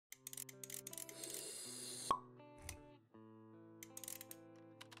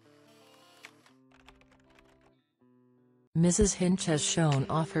Mrs. Hinch has shown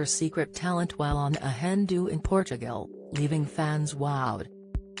off her secret talent while on a hen do in Portugal, leaving fans wowed.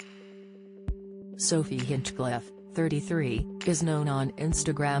 Sophie Hinchcliffe, 33, is known on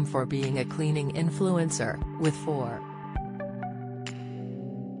Instagram for being a cleaning influencer, with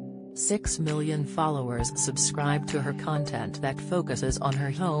 4.6 million followers subscribe to her content that focuses on her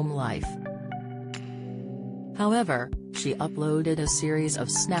home life. However, she uploaded a series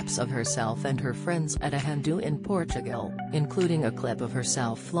of snaps of herself and her friends at a hen do in Portugal, including a clip of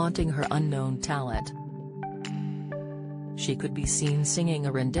herself flaunting her unknown talent. She could be seen singing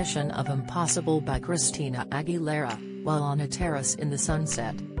a rendition of Impossible by Christina Aguilera, while on a terrace in the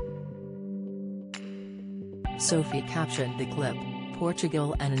sunset. Sophie captioned the clip,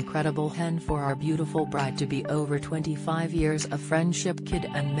 "Portugal, an incredible hen for our beautiful bride-to-be, over 25 years of friendship, kid,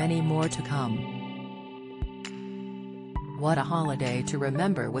 and many more to come. What a holiday to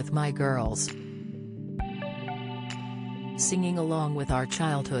remember with my girls." Singing along with our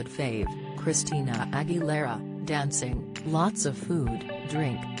childhood fave, Christina Aguilera, dancing, lots of food,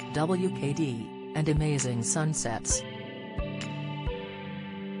 drink, WKD, and amazing sunsets.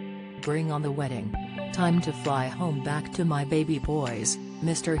 Bring on the wedding. Time to fly home back to my baby boys,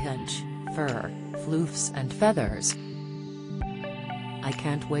 Mr. Hinch, fur, floofs and feathers. I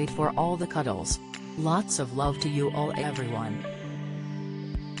can't wait for all the cuddles. Lots of love to you all, everyone.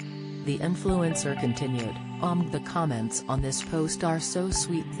 The influencer continued, the comments on this post are so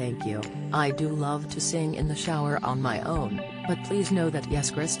sweet, thank you. I do love to sing in the shower on my own, but please know that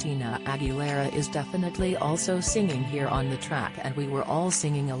yes, Christina Aguilera is definitely also singing here on the track, and we were all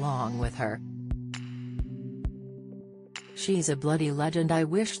singing along with her. She's a bloody legend. I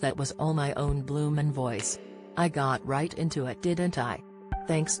wish that was all my own bloomin' voice. I got right into it, didn't I?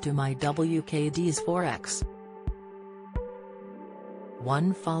 Thanks to my WKD's 4x.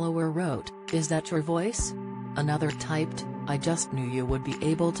 One follower wrote, "Is that your voice?" Another typed, "I just knew you would be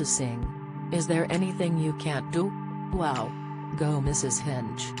able to sing. Is there anything you can't do? Wow. Go Mrs.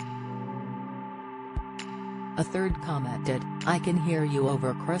 Hinch." A third commented, "I can hear you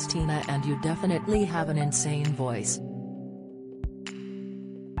over Christina and you definitely have an insane voice.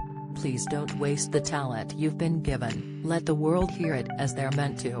 Please don't waste the talent you've been given, let the world hear it as they're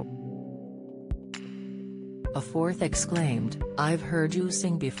meant to." A fourth exclaimed, "I've heard you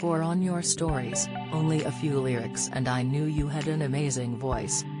sing before on your stories, only a few lyrics, and I knew you had an amazing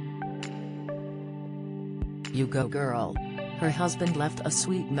voice. You go girl." Her husband left a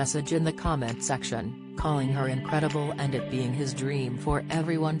sweet message in the comment section, calling her incredible and it being his dream for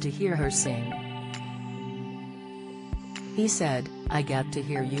everyone to hear her sing. He said, "I get to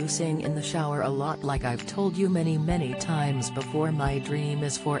hear you sing in the shower a lot, like I've told you many times before. My dream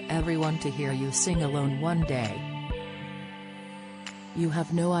is for everyone to hear you sing alone one day. You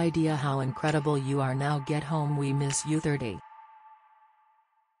have no idea how incredible you are. Now get home, we miss you 30.